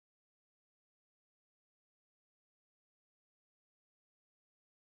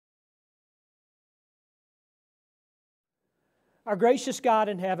Our gracious God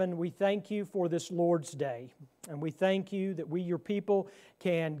in heaven, we thank you for this Lord's Day, and we thank you that we, your people,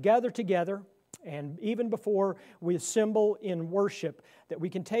 can gather together, and even before we assemble in worship, that we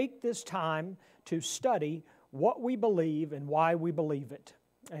can take this time to study what we believe and why we believe it.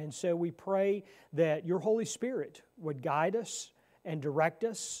 And so we pray that your Holy Spirit would guide us and direct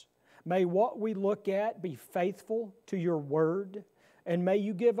us. May what we look at be faithful to your word, and may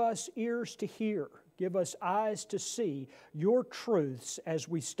you give us ears to hear. Give us eyes to see your truths as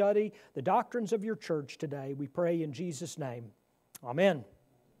we study the doctrines of your church today. We pray in Jesus' name. Amen.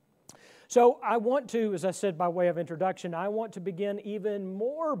 So I want to, as I said by way of introduction, I want to begin even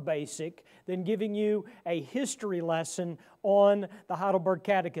more basic than giving you a history lesson on the Heidelberg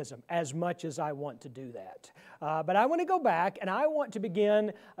Catechism, as much as I want to do that. But I want to go back and I want to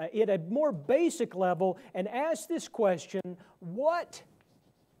begin at a more basic level and ask this question: what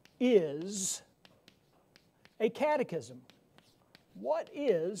is a catechism? What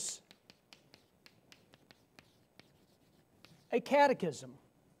is a catechism?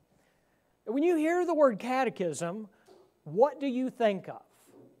 When you hear the word catechism, what do you think of?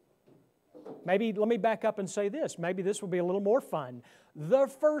 Maybe let me back up and say this. Maybe this will be a little more fun. The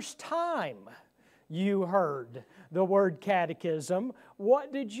first time you heard the word catechism,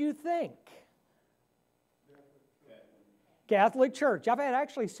 what did you think? Catholic Church. I've had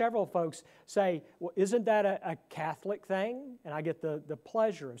actually several folks say, well, isn't that a Catholic thing? And I get the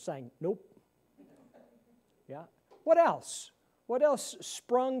pleasure of saying, nope. Yeah. What else? What else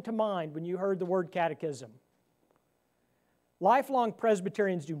sprung to mind when you heard the word catechism? Lifelong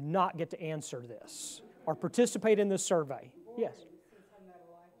Presbyterians do not get to answer this or participate in this survey. Yes.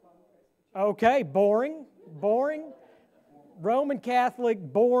 Okay, boring. Boring. Roman Catholic,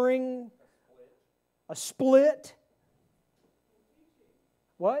 boring. A split.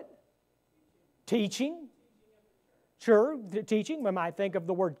 What? Teaching. Sure, teaching. We might think of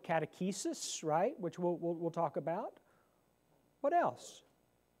the word catechesis, right, which we'll talk about. What else?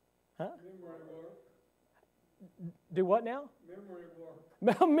 Huh? Memory work. Do what now? Memory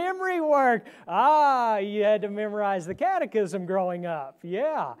work. Memory work. Ah, you had to memorize the catechism growing up.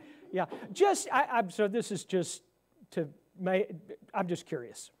 Yeah, yeah. So this is just to I'm just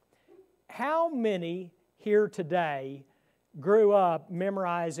curious. How many here today grew up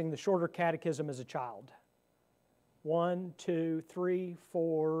memorizing the shorter catechism as a child? 1, 2, 3,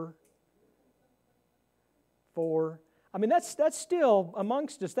 4. I mean, that's still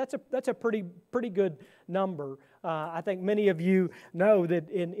amongst us. That's a pretty good number. I think many of you know that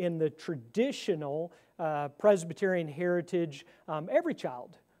in the traditional Presbyterian heritage, every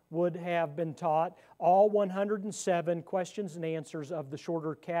child would have been taught all 107 questions and answers of the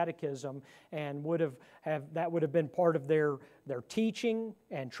shorter catechism, and that would have been part of their teaching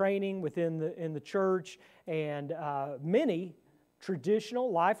and training within the church. And many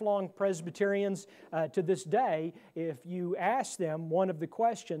traditional, lifelong Presbyterians to this day, if you ask them one of the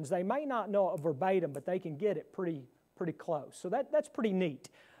questions, they may not know it verbatim, but they can get it pretty close. So that's pretty neat.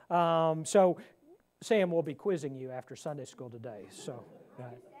 So Sam will be quizzing you after Sunday school today. So,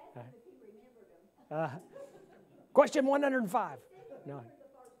 question 105. No.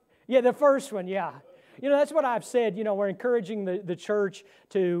 Yeah, the first one, yeah. You know, that's what I've said. You know, we're encouraging the church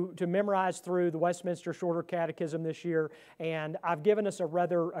to memorize through the Westminster Shorter Catechism this year, and I've given us a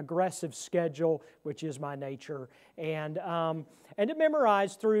rather aggressive schedule, which is my nature, and to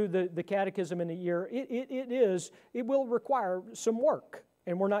memorize through the catechism in a year, it will require some work.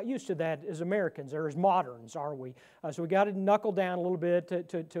 And we're not used to that as Americans or as moderns, are we? So we got to knuckle down a little bit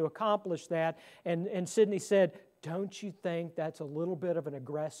to accomplish that. And Sydney said, don't you think that's a little bit of an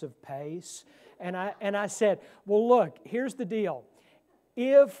aggressive pace? And I said, well, look, here's the deal.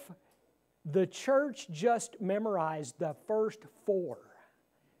 If the church just memorized the first 4,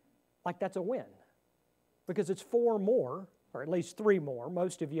 like that's a win. Because it's 4 more, or at least 3 more.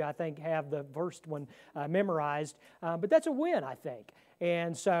 Most of you, I think, have the first one memorized. But that's a win, I think.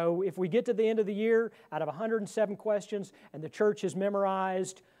 And so if we get to the end of the year, out of 107 questions, and the church has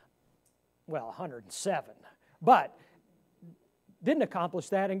memorized, well, 107, but didn't accomplish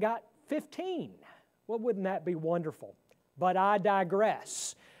that and got 15. Well, wouldn't that be wonderful? But I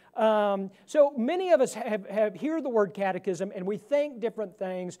digress. So many of us have hear the word catechism and we think different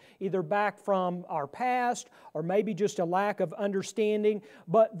things, either back from our past or maybe just a lack of understanding.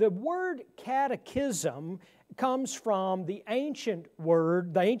 But the word catechism comes from the ancient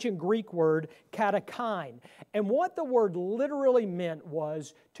Greek word katechein. And what the word literally meant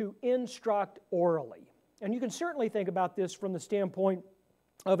was to instruct orally. And you can certainly think about this from the standpoint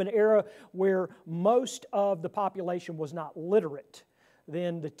of an era where most of the population was not literate.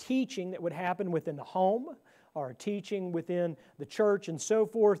 Then the teaching that would happen within the home or a teaching within the church and so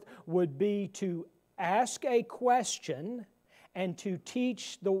forth would be to ask a question and to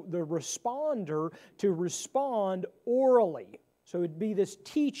teach the responder to respond orally. So it would be this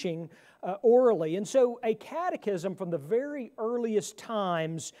teaching orally. And so a catechism from the very earliest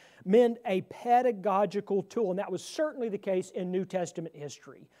times meant a pedagogical tool, and that was certainly the case in New Testament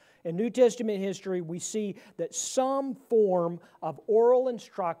history. In New Testament history, we see that some form of oral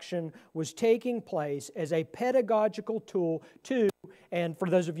instruction was taking place as a pedagogical tool to, and for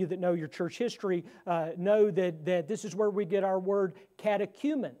those of you that know your church history, know that this is where we get our word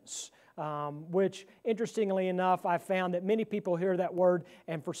catechumens. Which, interestingly enough, I found that many people hear that word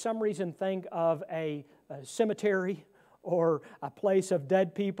and for some reason think of a cemetery or a place of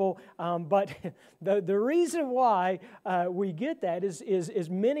dead people. But the reason why we get that is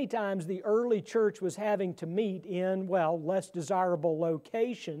many times the early church was having to meet in, well, less desirable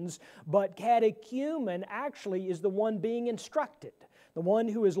locations, but catechumen actually is the one being instructed, the one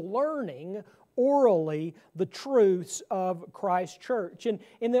who is learning orally the truths of Christ's church. And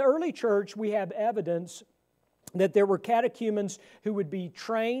in the early church, we have evidence that there were catechumens who would be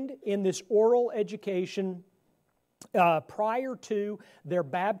trained in this oral education prior to their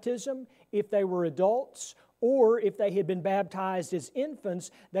baptism, if they were adults, or if they had been baptized as infants,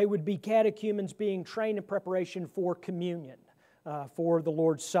 they would be catechumens being trained in preparation for communion, for the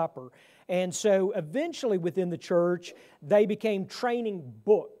Lord's Supper. And so eventually within the church, they became training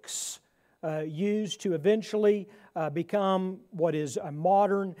books used to eventually become what is a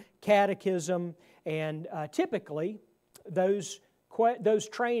modern catechism, and typically that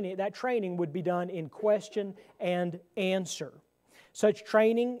training would be done in question and answer. Such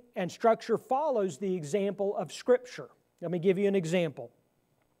training and structure follows the example of Scripture. Let me give you an example.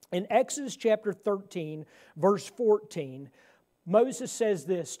 In Exodus chapter 13, verse 14, Moses says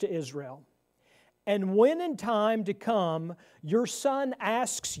this to Israel, "And when in time to come your son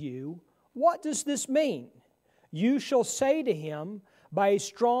asks you, 'What does this mean?' you shall say to him, 'By a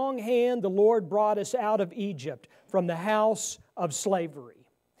strong hand the Lord brought us out of Egypt, from the house of slavery.'"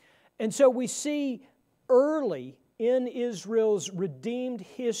 And so we see early in Israel's redeemed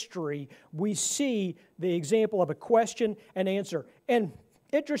history, we see the example of a question and answer. And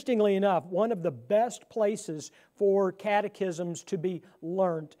interestingly enough, one of the best places for catechisms to be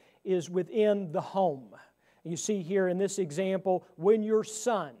learnt is within the home. You see here in this example, when your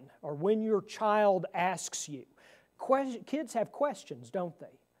son or when your child asks you. Kids have questions, don't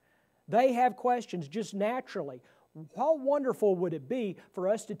they? They have questions just naturally. How wonderful would it be for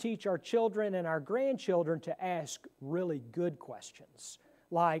us to teach our children and our grandchildren to ask really good questions,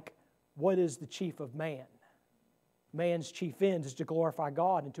 like, what is the chief of man? Man's chief end is to glorify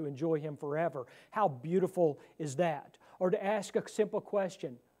God and to enjoy Him forever. How beautiful is that? Or to ask a simple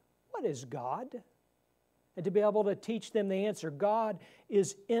question, what is God? And to be able to teach them the answer. God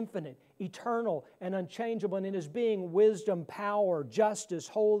is infinite, eternal, and unchangeable, and in His being, wisdom, power, justice,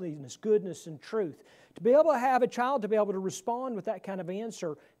 holiness, goodness, and truth. To be able to have a child to be able to respond with that kind of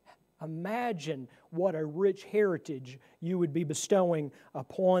answer, imagine what a rich heritage you would be bestowing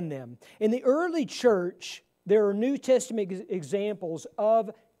upon them. In the early church, there are New Testament examples of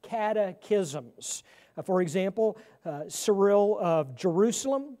catechisms. For example, Cyril of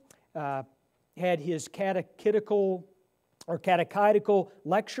Jerusalem had his catechetical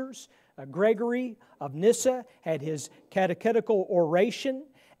lectures. Gregory of Nyssa had his catechetical oration,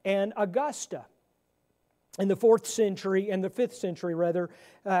 and Augusta in the 4th century, and the 5th century rather,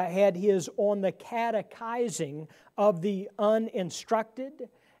 had his on the catechizing of the uninstructed,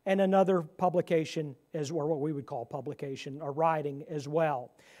 and another publication as well, what we would call publication or writing as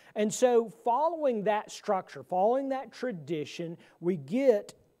well. And so following that structure, following that tradition, we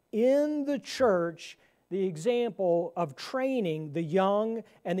get in the church the example of training the young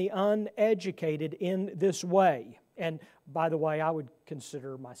and the uneducated in this way. And by the way, I would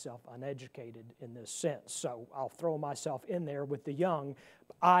consider myself uneducated in this sense, so I'll throw myself in there with the young.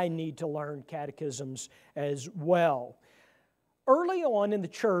 I need to learn catechisms as well. Early on in the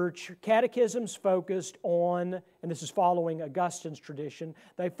church, catechisms focused on, and this is following Augustine's tradition,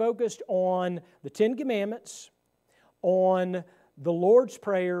 they focused on the Ten Commandments, on the Lord's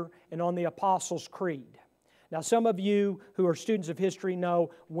Prayer, and on the Apostles' Creed. Now, some of you who are students of history know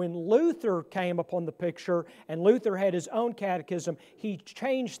when Luther came upon the picture and Luther had his own catechism, he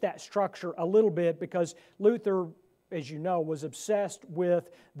changed that structure a little bit because Luther, as you know, was obsessed with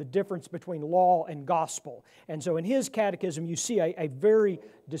the difference between law and gospel. And so in his catechism, you see a very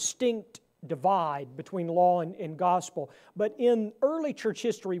distinct divide between law and gospel. But in early church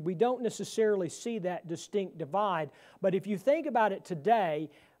history, we don't necessarily see that distinct divide. But if you think about it today,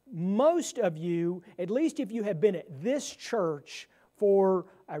 most of you, at least if you have been at this church for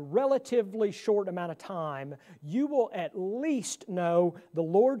a relatively short amount of time, you will at least know the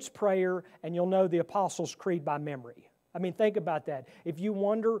Lord's Prayer and you'll know the Apostles' Creed by memory. I mean, think about that. If you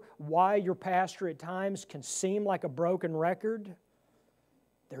wonder why your pastor at times can seem like a broken record,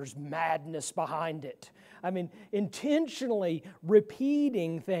 there's madness behind it. I mean, intentionally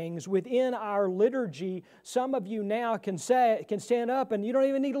repeating things within our liturgy. Some of you now can stand up and you don't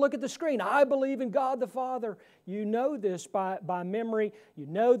even need to look at the screen. I believe in God the Father. You know this by memory. You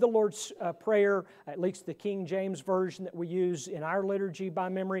know the Lord's Prayer, at least the King James Version that we use in our liturgy by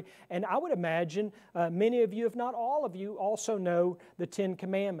memory. And I would imagine many of you, if not all of you, also know the Ten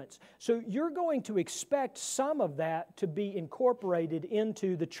Commandments. So you're going to expect some of that to be incorporated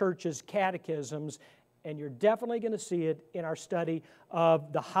into the church's catechisms, and you're definitely going to see it in our study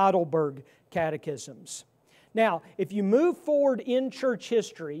of the Heidelberg Catechisms. Now, if you move forward in church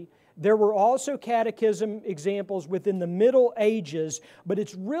history, there were also catechism examples within the Middle Ages, but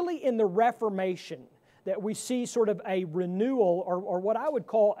it's really in the Reformation that we see sort of a renewal, or what I would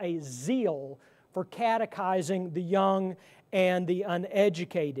call a zeal for catechizing the young and the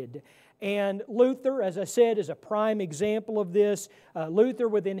uneducated. And Luther, as I said, is a prime example of this. Luther,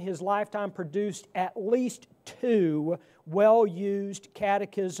 within his lifetime, produced at least 2 well-used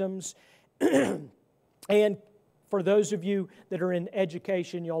catechisms. And for those of you that are in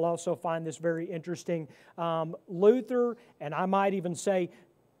education, you'll also find this very interesting. Luther, and I might even say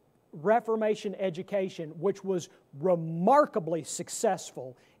Reformation education, which was remarkably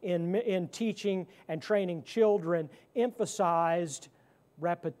successful in teaching and training children, emphasized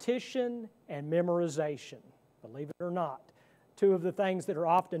repetition and memorization. Believe it or not, 2 of the things that are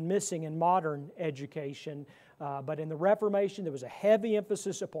often missing in modern education. But in the Reformation, there was a heavy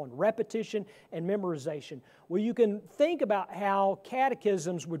emphasis upon repetition and memorization. Well, you can think about how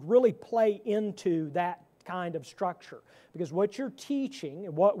catechisms would really play into that kind of structure. Because what you're teaching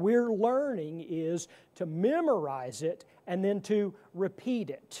and what we're learning is to memorize it and then to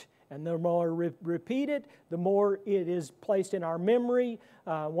repeat it. And the more we repeat it, the more it is placed in our memory.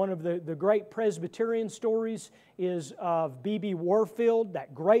 One of the great Presbyterian stories is of B.B. Warfield,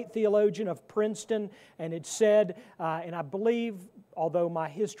 that great theologian of Princeton. And it said, and I believe, although my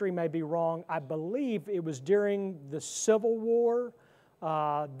history may be wrong, I believe it was during the Civil War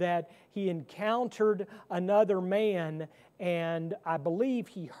that he encountered another man, and I believe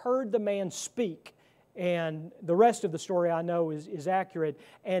he heard the man speak. And the rest of the story I know is accurate.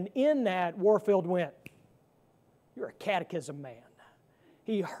 And in that, Warfield went, "You're a catechism man."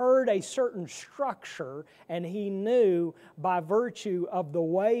 He heard a certain structure, and he knew by virtue of the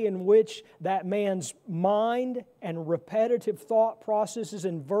way in which that man's mind and repetitive thought processes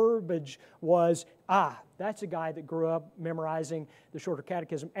and verbiage was, that's a guy that grew up memorizing the Shorter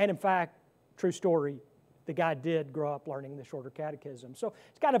Catechism. And in fact, true story, the guy did grow up learning the Shorter Catechism. So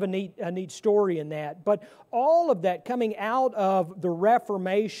it's kind of a neat story in that. But all of that coming out of the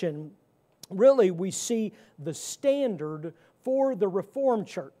Reformation, really we see the standard for the Reformed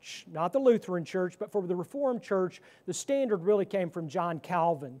Church. Not the Lutheran Church, but for the Reformed Church, the standard really came from John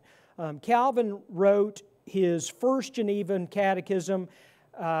Calvin. Calvin wrote his first Genevan Catechism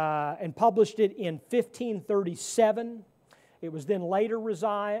and published it in 1537. It was then later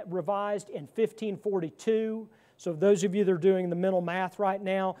revised in 1542. So those of you that are doing the mental math right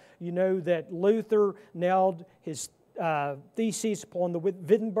now, you know that Luther nailed his theses upon the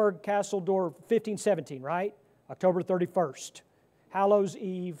Wittenberg Castle door 1517, right? October 31st. Hallows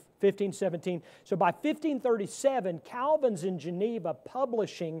Eve, 1517. So by 1537, Calvin's in Geneva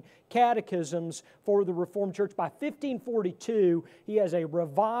publishing catechisms for the Reformed Church. By 1542, he has a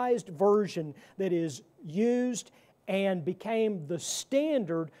revised version that is used and became the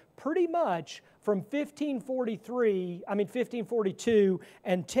standard pretty much from 1542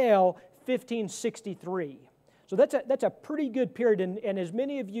 until 1563. So that's a pretty good period, and as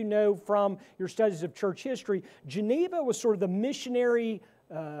many of you know from your studies of church history, Geneva was sort of the missionary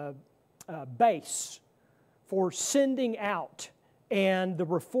base for sending out and the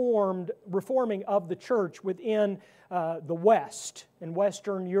reforming of the church within the West and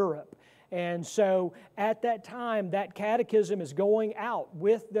Western Europe. And so at that time, that catechism is going out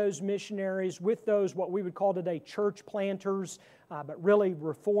with those missionaries, with those what we would call today church planters, but really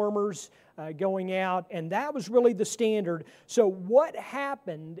reformers going out. And that was really the standard. So what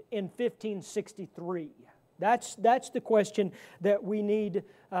happened in 1563? That's the question that we need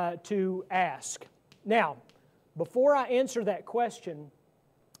to ask. Now, before I answer that question,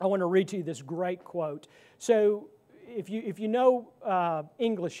 I want to read to you this great quote. So if you know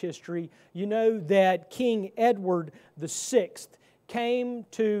English history, you know that King Edward VI came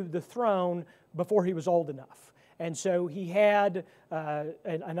to the throne before he was old enough. And so he had, I've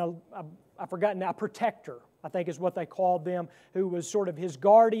forgotten now, protector, I think is what they called them, who was sort of his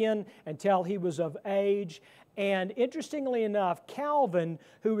guardian until he was of age. And interestingly enough, Calvin,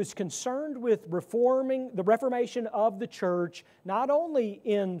 who was concerned with reforming the Reformation of the church, not only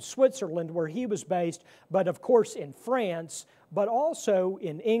in Switzerland where he was based, but of course in France, but also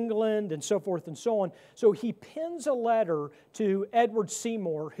in England and so forth and so on. So he pens a letter to Edward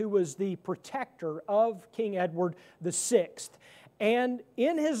Seymour, who was the protector of King Edward VI. And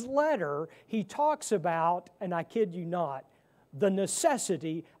in his letter, he talks about, and I kid you not, the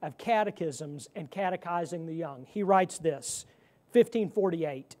necessity of catechisms and catechizing the young. He writes this,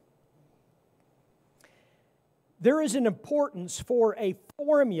 1548. There is an importance for a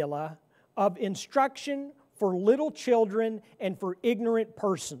formula of instruction for little children and for ignorant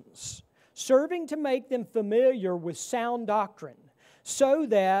persons, serving to make them familiar with sound doctrine, so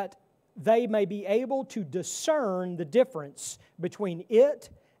that they may be able to discern the difference between it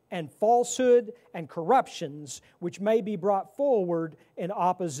and falsehood and corruptions which may be brought forward in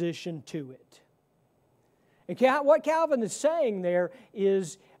opposition to it. And what Calvin is saying there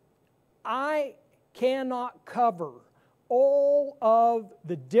is, I cannot cover all of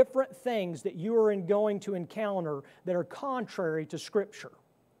the different things that you are going to encounter that are contrary to Scripture.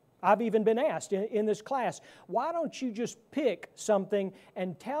 I've even been asked in this class, why don't you just pick something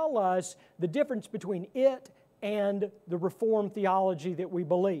and tell us the difference between it and the Reformed theology that we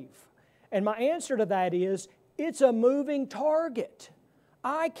believe? And my answer to that is, it's a moving target.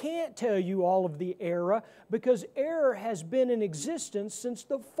 I can't tell you all of the error because error has been in existence since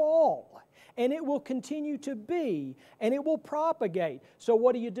the fall. And it will continue to be, and it will propagate. So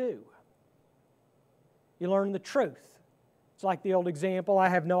what do? You learn the truth. It's like the old example. I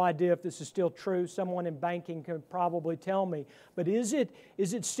have no idea if this is still true. Someone in banking could probably tell me. But is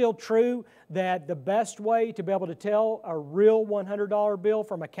it still true that the best way to be able to tell a real $100 bill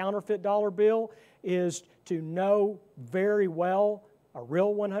from a counterfeit dollar bill is to know very well a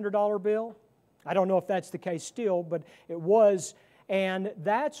real $100 bill? I don't know if that's the case still, but it was. And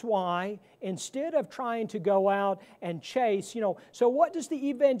that's why, instead of trying to go out and chase, so what does the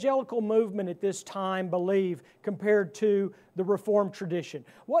evangelical movement at this time believe compared to the Reformed tradition?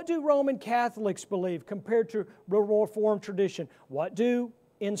 What do Roman Catholics believe compared to the Reformed tradition? What do,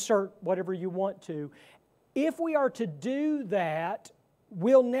 insert whatever you want to. If we are to do that,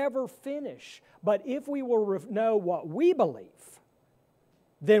 we'll never finish. But if we will know what we believe,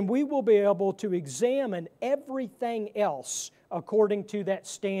 then we will be able to examine everything else according to that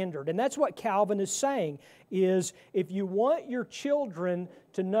standard. And that's what Calvin is saying, is if you want your children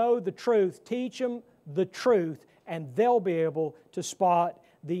to know the truth, teach them the truth, and they'll be able to spot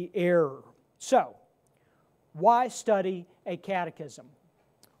the error. So, why study a catechism?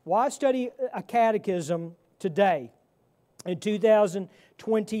 Why study a catechism today in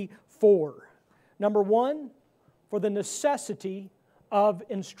 2024? Number one, for the necessity of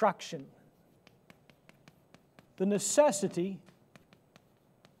instruction. The necessity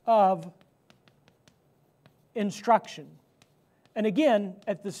of instruction. And again,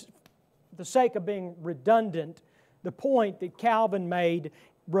 at the sake of being redundant, the point that Calvin made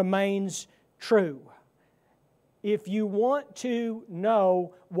remains true. If you want to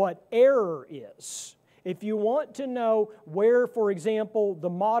know what error is, if you want to know where, for example, the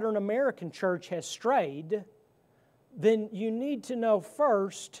modern American church has strayed, then you need to know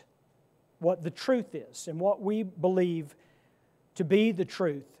first what the truth is and what we believe to be the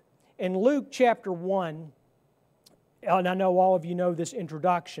truth. In Luke chapter 1, and I know all of you know this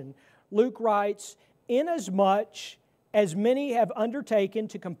introduction, Luke writes, "Inasmuch as many have undertaken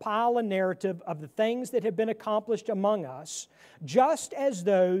to compile a narrative of the things that have been accomplished among us, just as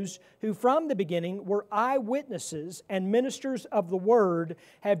those who from the beginning were eyewitnesses and ministers of the word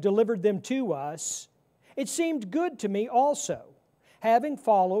have delivered them to us, it seemed good to me also, having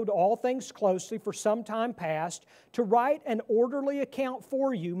followed all things closely for some time past, to write an orderly account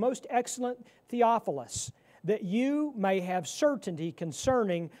for you, most excellent Theophilus, that you may have certainty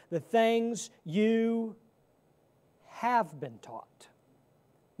concerning the things you have been taught."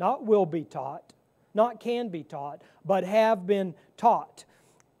 Not will be taught, not can be taught, but have been taught.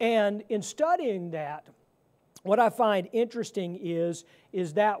 And in studying that, what I find interesting is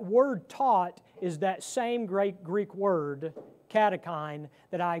that word taught is that same great Greek word, katechein,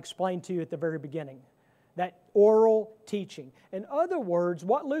 that I explained to you at the very beginning. That oral teaching. In other words,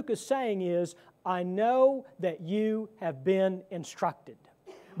 what Luke is saying is, I know that you have been instructed.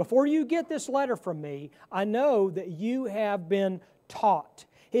 Before you get this letter from me, I know that you have been taught.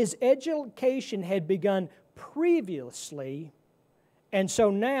 His education had begun previously And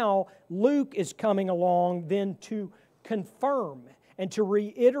so now Luke is coming along then to confirm and to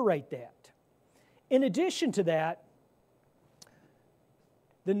reiterate that. In addition to that,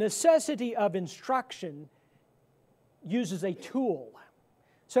 the necessity of instruction uses a tool.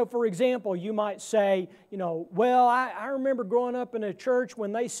 So, for example, you might say, well, I remember growing up in a church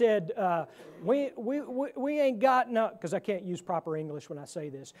when they said, we ain't got no, because I can't use proper English when I say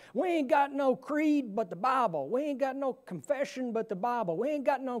this, we ain't got no creed but the Bible. We ain't got no confession but the Bible. We ain't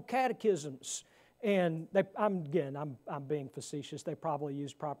got no catechisms. And I'm being facetious. They probably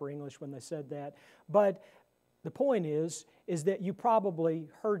used proper English when they said that. But the point is that you probably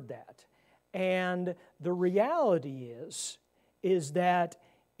heard that. And the reality is that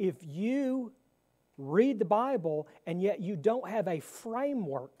if you read the Bible and yet you don't have a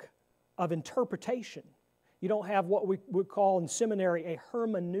framework of interpretation, you don't have what we would call in seminary a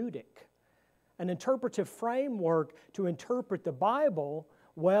hermeneutic, an interpretive framework to interpret the Bible,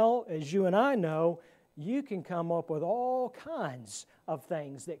 well, as you and I know, you can come up with all kinds of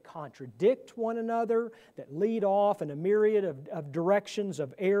things that contradict one another, that lead off in a myriad of directions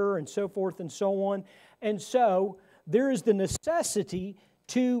of error and so forth and so on. And so there is the necessity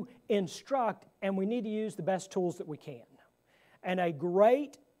to instruct, and we need to use the best tools that we can. And a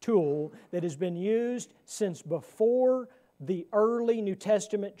great tool that has been used since before the early New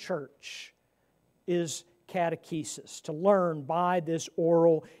Testament church is catechesis, to learn by this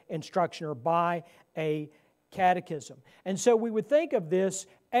oral instruction or by a catechism. And so we would think of this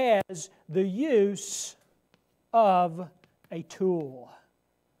as the use of a tool.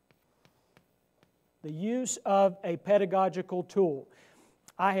 The use of a pedagogical tool.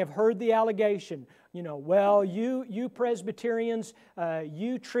 I have heard the allegation, well, you Presbyterians,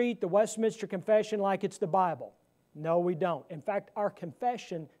 you treat the Westminster Confession like it's the Bible. No, we don't. In fact, our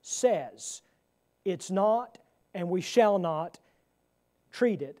confession says it's not, and we shall not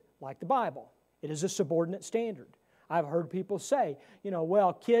treat it like the Bible. It is a subordinate standard. I've heard people say,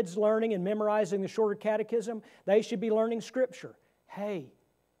 well, kids learning and memorizing the shorter catechism, they should be learning Scripture. Hey,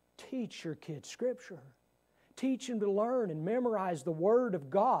 teach your kids Scripture. Teach them to learn and memorize the Word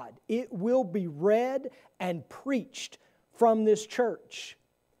of God. It will be read and preached from this church.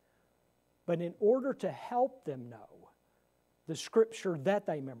 But in order to help them know the Scripture that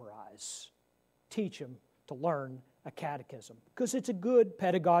they memorize, teach them to learn a catechism, because it's a good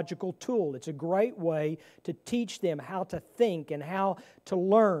pedagogical tool. It's a great way to teach them how to think and how to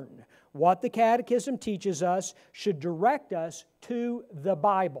learn. What the catechism teaches us should direct us to the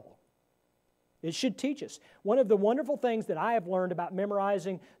Bible. It should teach us. One of the wonderful things that I have learned about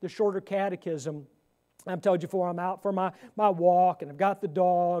memorizing the shorter catechism, I've told you before, I'm out for my walk, and I've got the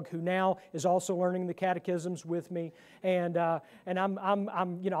dog who now is also learning the catechisms with me, and I'll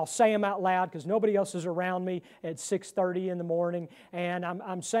say them out loud because nobody else is around me at 6:30 in the morning, and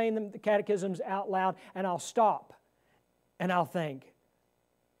I'm saying the catechisms out loud, and I'll stop, and I'll think,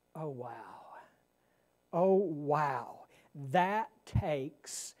 oh wow, that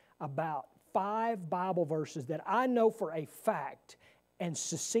takes about 5 Bible verses that I know for a fact and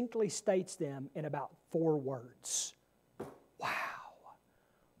succinctly states them in about 4 words.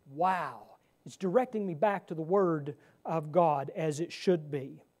 Wow. It's directing me back to the Word of God as it should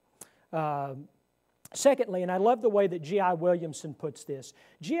be. Secondly, and I love the way that G.I. Williamson puts this.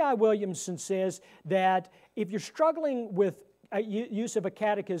 G.I. Williamson says that if you're struggling with use of a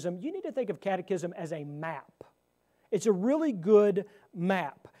catechism, you need to think of catechism as a map. It's a really good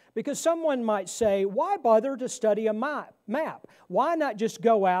map. Because someone might say, why bother to study a map? Why not just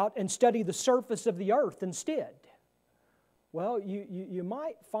go out and study the surface of the earth instead? Well, you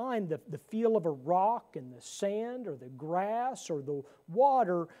might find the feel of a rock and the sand or the grass or the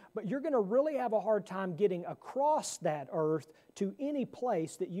water, but you're going to really have a hard time getting across that earth to any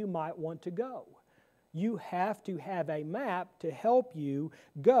place that you might want to go. You have to have a map to help you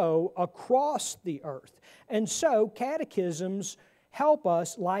go across the earth. And so catechisms help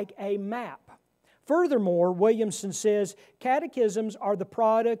us like a map. Furthermore, Williamson says, catechisms are the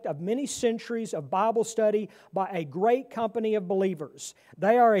product of many centuries of Bible study by a great company of believers.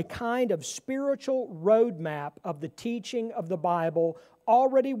 They are a kind of spiritual roadmap of the teaching of the Bible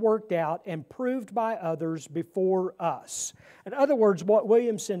already worked out and proved by others before us. In other words, what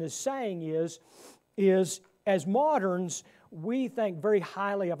Williamson is saying is as moderns, we think very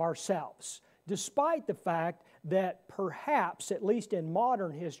highly of ourselves, despite the fact that perhaps, at least in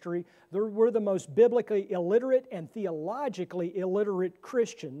modern history, we're the most biblically illiterate and theologically illiterate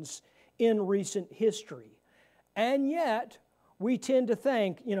Christians in recent history. And yet, we tend to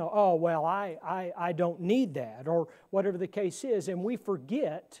think, I don't need that, or whatever the case is, and we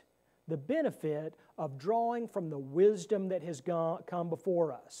forget the benefit of drawing from the wisdom that has come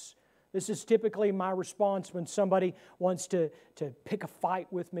before us. This is typically my response when somebody wants to pick a fight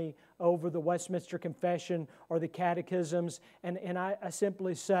with me over the Westminster Confession or the catechisms, and I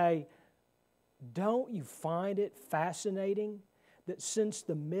simply say, don't you find it fascinating that since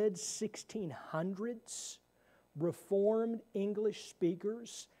the mid-1600s, Reformed English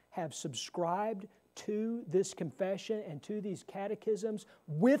speakers have subscribed to this confession and to these catechisms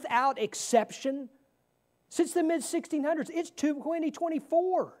without exception? Since the mid-1600s, it's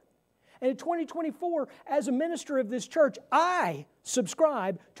 2024. And in 2024, as a minister of this church, I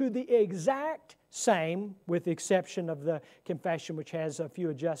subscribe to the exact same, with the exception of the confession, which has a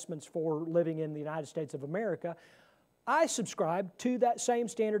few adjustments for living in the United States of America. I subscribe to that same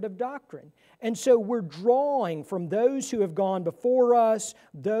standard of doctrine. And so we're drawing from those who have gone before us,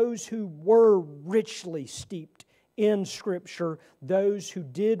 those who were richly steeped in Scripture, those who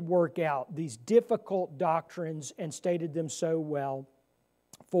did work out these difficult doctrines and stated them so well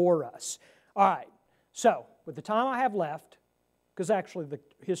for us. All right, so with the time I have left, because actually the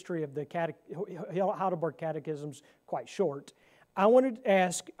history of the Heidelberg Catechism is quite short, I want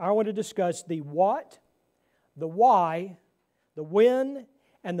to discuss the what, the why, the when,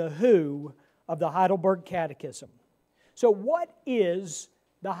 and the who of the Heidelberg Catechism. So what is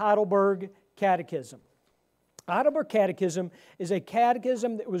the Heidelberg Catechism? The Heidelberg Catechism is a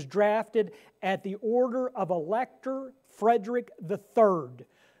catechism that was drafted at the order of Elector Frederick III,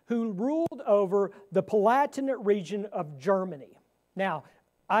 who ruled over the Palatinate region of Germany. Now,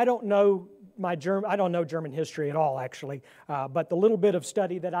 I don't know German history at all, actually, but the little bit of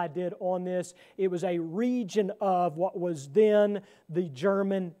study that I did on this, it was a region of what was then the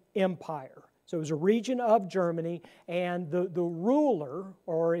German Empire. So it was a region of Germany, and the ruler,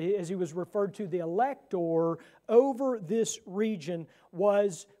 or as he was referred to, the elector over this region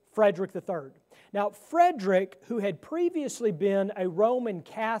was Frederick III. Now, Frederick, who had previously been a Roman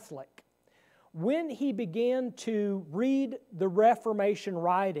Catholic, when he began to read the Reformation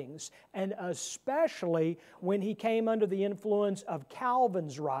writings, and especially when he came under the influence of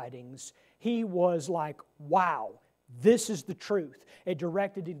Calvin's writings, he was like, wow, this is the truth. It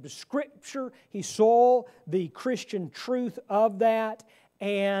directed him to Scripture. He saw the Christian truth of that.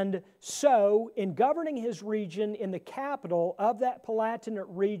 And so, in governing his region in the capital of that Palatinate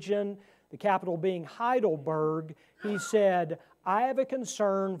region, the capital being Heidelberg, he said, I have a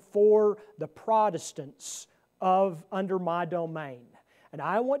concern for the Protestants under my domain. And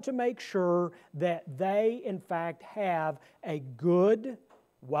I want to make sure that they, in fact, have a good,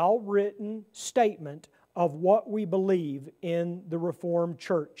 well-written statement of what we believe in the Reformed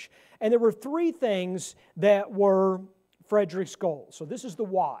Church. And there were three things that were Frederick's goals. So this is the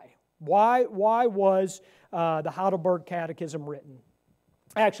why. Why was the Heidelberg Catechism written?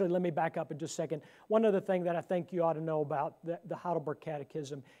 Actually, let me back up in just a second. One other thing that I think you ought to know about the Heidelberg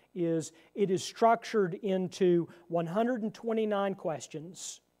Catechism is it is structured into 129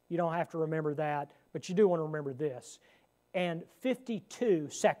 questions. You don't have to remember that, but you do want to remember this. And 52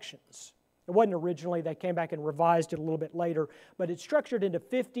 sections. It wasn't originally, they came back and revised it a little bit later, but it's structured into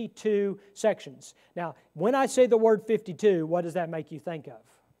 52 sections. Now, when I say the word 52, what does that make you think of?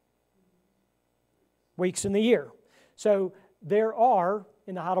 Weeks in the year. So there are,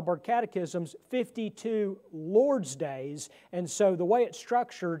 in the Heidelberg Catechisms, 52 Lord's Days, and so the way it's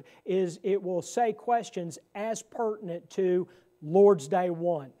structured is it will say questions as pertinent to Lord's Day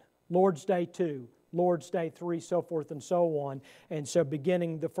 1, Lord's Day 2, Lord's Day 3, so forth and so on, and so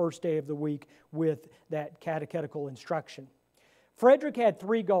beginning the first day of the week with that catechetical instruction. Frederick had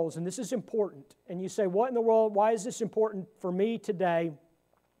three goals, and this is important. And you say, what in the world, why is this important for me today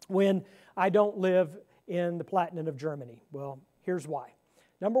when I don't live in the Palatinate of Germany? Well, here's why.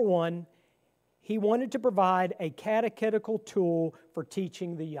 Number one, he wanted to provide a catechetical tool for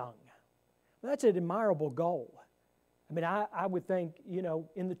teaching the young. Well, that's an admirable goal. I mean, I would think,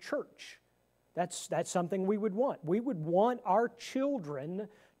 in the church, that's something we would want. We would want our children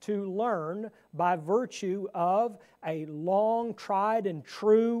to learn by virtue of a long, tried and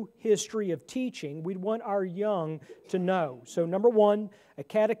true history of teaching. We'd want our young to know. So number one, a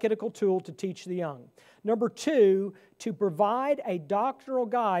catechetical tool to teach the young. Number two, to provide a doctrinal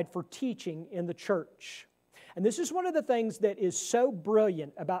guide for teaching in the church. And this is one of the things that is so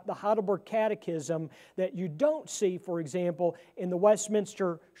brilliant about the Heidelberg Catechism that you don't see, for example, in the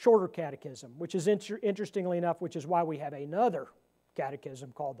Westminster Shorter Catechism, which is interestingly enough, which is why we have another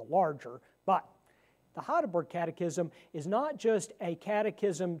catechism called the larger. But the Heidelberg Catechism is not just a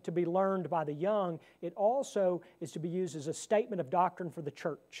catechism to be learned by the young, it also is to be used as a statement of doctrine for the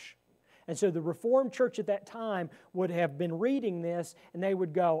church. And so the Reformed Church at that time would have been reading this, and they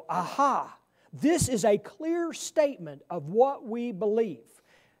would go, aha, this is a clear statement of what we believe.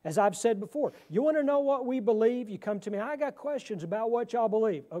 As I've said before, you want to know what we believe? You come to me, I got questions about what y'all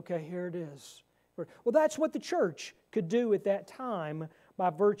believe. Okay, here it is. Well, that's what the church could do at that time by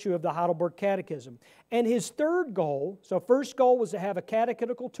virtue of the Heidelberg Catechism. And his third goal, so first goal was to have a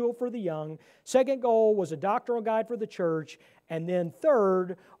catechetical tool for the young. Second goal was a doctrinal guide for the church. And then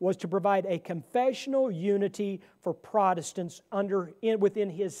third was to provide a confessional unity for Protestants within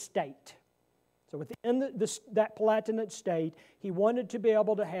his state. So within that Palatinate state, he wanted to be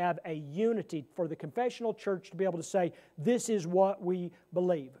able to have a unity for the confessional church to be able to say, this is what we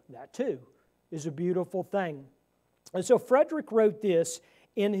believe. That too is a beautiful thing. And so Frederick wrote this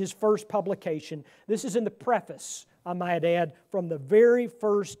in his first publication. This is in the preface, I might add, from the very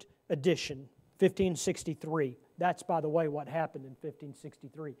first edition, 1563. That's, by the way, what happened in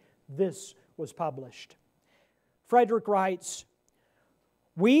 1563. This was published. Frederick writes,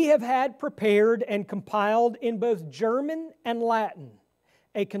 "We have had prepared and compiled in both German and Latin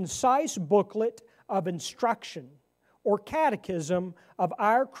a concise booklet of instruction or catechism of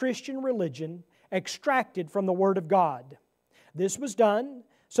our Christian religion extracted from the Word of God. This was done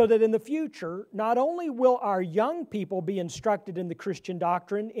so that in the future, not only will our young people be instructed in the Christian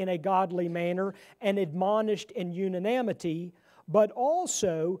doctrine in a godly manner and admonished in unanimity, but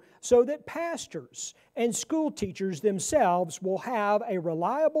also so that pastors and school teachers themselves will have a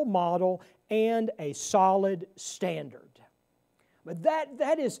reliable model and a solid standard." But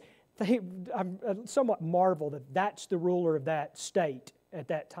that is, I'm somewhat marveled that that's the ruler of that state at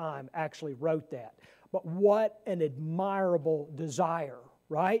that time actually wrote that. But what an admirable desire,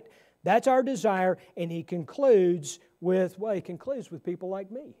 right? That's our desire, and he concludes with people like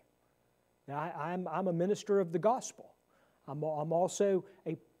me. Now, I'm a minister of the gospel. I'm also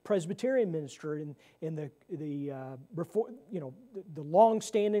a Presbyterian minister in the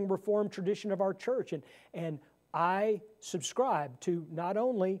long-standing Reformed tradition of our church, and I subscribe to not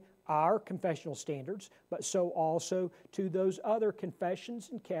only our confessional standards, but so also to those other confessions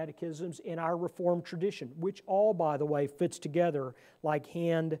and catechisms in our Reformed tradition, which all, by the way, fits together like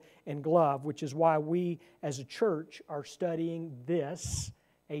hand and glove, which is why we as a church are studying this,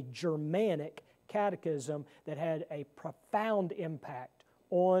 a Germanic catechism that had a profound impact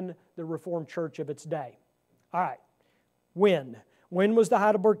on the Reformed Church of its day. All right, when? When was the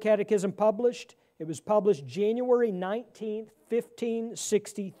Heidelberg Catechism published? It was published January 19th,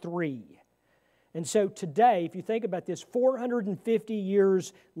 1563. And so today, if you think about this, 450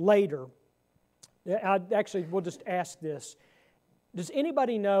 years later, we'll just ask this. Does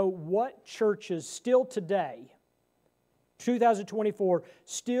anybody know what churches still today, 2024,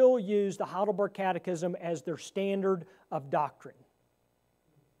 still use the Heidelberg Catechism as their standard of doctrine?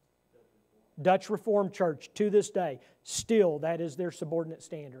 Dutch Reformed Church, to this day, still that is their subordinate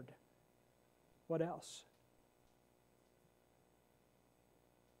standard. What else?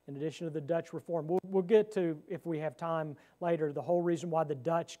 In addition to the Dutch Reform, we'll get to, if we have time later, the whole reason why the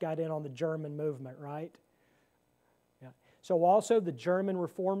Dutch got in on the German movement, right? Yeah. So also the German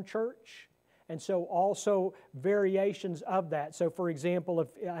Reformed Church, and so also variations of that. So for example, if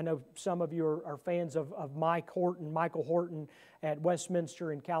I know some of you are fans of Michael Horton at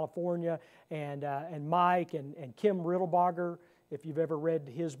Westminster in California, and Mike and Kim Riddlebacher. If you've ever read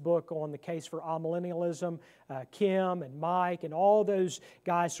his book on the case for amillennialism, Kim and Mike and all those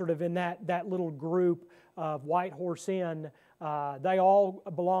guys sort of in that little group of White Horse Inn, they all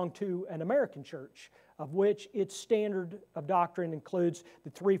belong to an American church, of which its standard of doctrine includes the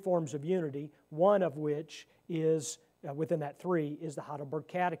three forms of unity, one of which is, within that three, is the Heidelberg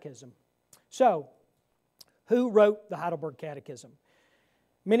Catechism. So, who wrote the Heidelberg Catechism?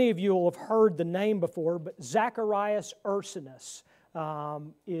 Many of you will have heard the name before, but Zacharias Ursinus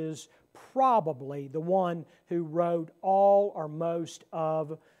is probably the one who wrote all or most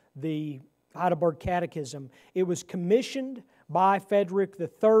of the Heidelberg Catechism. It was commissioned by Frederick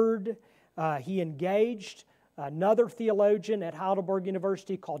III. He engaged another theologian at Heidelberg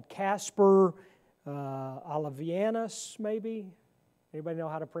University called Caspar Olivianus, maybe? Anybody know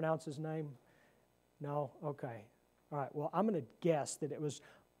how to pronounce his name? No? Okay. All right, well, I'm going to guess that it was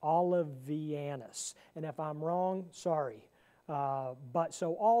Olivianus. And if I'm wrong, sorry. But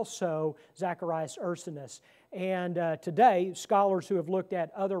so also Zacharias Ursinus. And today, scholars who have looked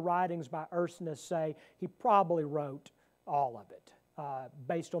at other writings by Ursinus say he probably wrote all of it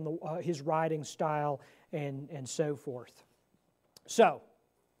based on his writing style and so forth. So,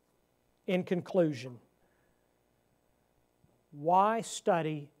 in conclusion, why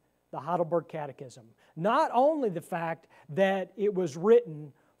study the Heidelberg Catechism? Not only the fact that it was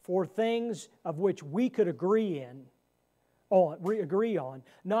written for things of which we could agree on,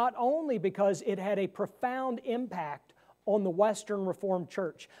 not only because it had a profound impact on the Western Reformed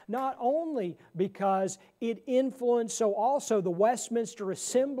Church, not only because it influenced so also the Westminster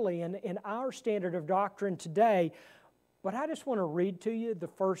Assembly and our standard of doctrine today, but I just want to read to you the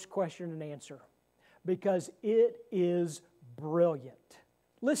first question and answer because it is brilliant.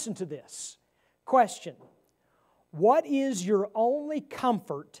 Listen to this. Question: what is your only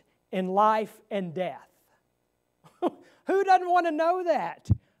comfort in life and death? Who doesn't want to know that?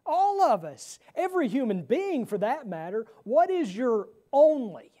 All of us. Every human being for that matter. What is your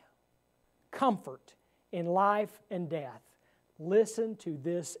only comfort in life and death? Listen to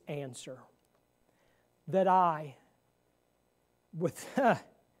this answer. That I,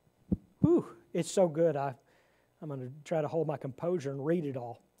 it's so good. I'm going to try to hold my composure and read it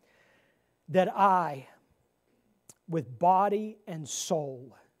all. That I, with body and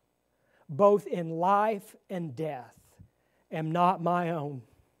soul, both in life and death, am not my own,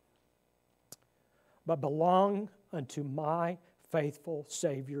 but belong unto my faithful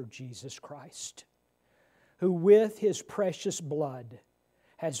Savior Jesus Christ, who with His precious blood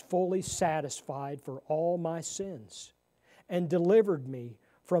has fully satisfied for all my sins and delivered me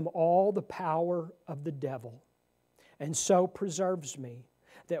from all the power of the devil, and so preserves me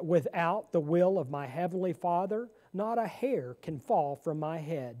that without the will of my heavenly Father, not a hair can fall from my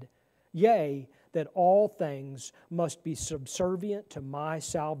head. Yea, that all things must be subservient to my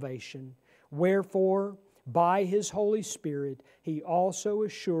salvation. Wherefore, by His Holy Spirit, He also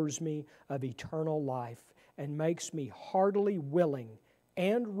assures me of eternal life and makes me heartily willing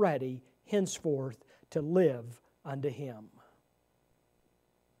and ready henceforth to live unto Him.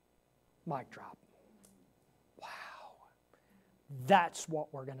 Mic drop. Wow. That's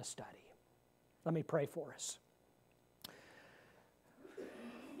what we're going to study. Let me pray for us.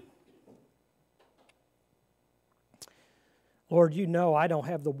 Lord, you know I don't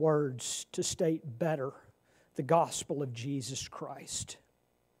have the words to state better the gospel of Jesus Christ,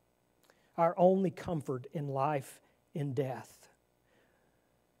 our only comfort in life and death.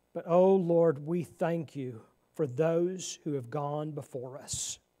 But, oh Lord, we thank you for those who have gone before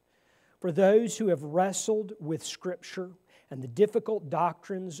us, for those who have wrestled with Scripture and the difficult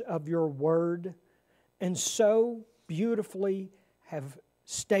doctrines of your Word, and so beautifully have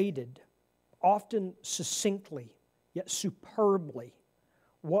stated, often succinctly, yet superbly,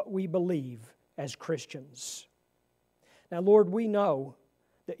 what we believe as Christians. Now, Lord, we know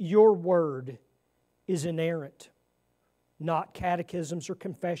that your word is inerrant, not catechisms or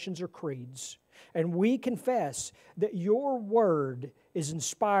confessions or creeds. And we confess that your word is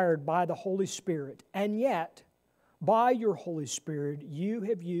inspired by the Holy Spirit, and yet, by your Holy Spirit, you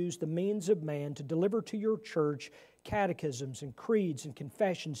have used the means of man to deliver to your church catechisms and creeds and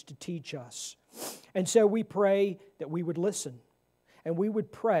confessions to teach us. And so we pray that we would listen, and we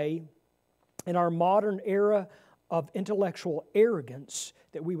would pray in our modern era of intellectual arrogance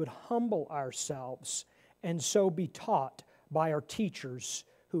that we would humble ourselves and so be taught by our teachers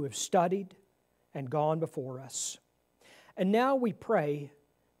who have studied and gone before us. And now we pray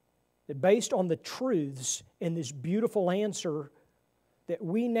that based on the truths in this beautiful answer, that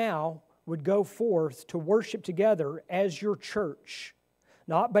we now would go forth to worship together as your church,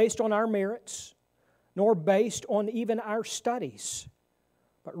 not based on our merits, nor based on even our studies,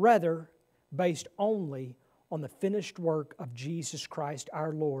 but rather based only on the finished work of Jesus Christ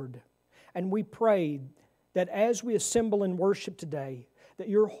our Lord. And we pray that as we assemble in worship today, that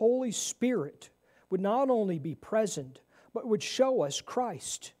your Holy Spirit would not only be present, but would show us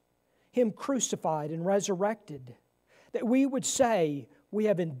Christ, Him crucified and resurrected, that we would say we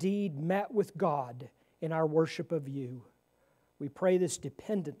have indeed met with God in our worship of you. We pray this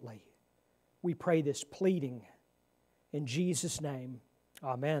dependently. We pray this pleading. In Jesus' name,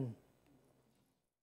 amen.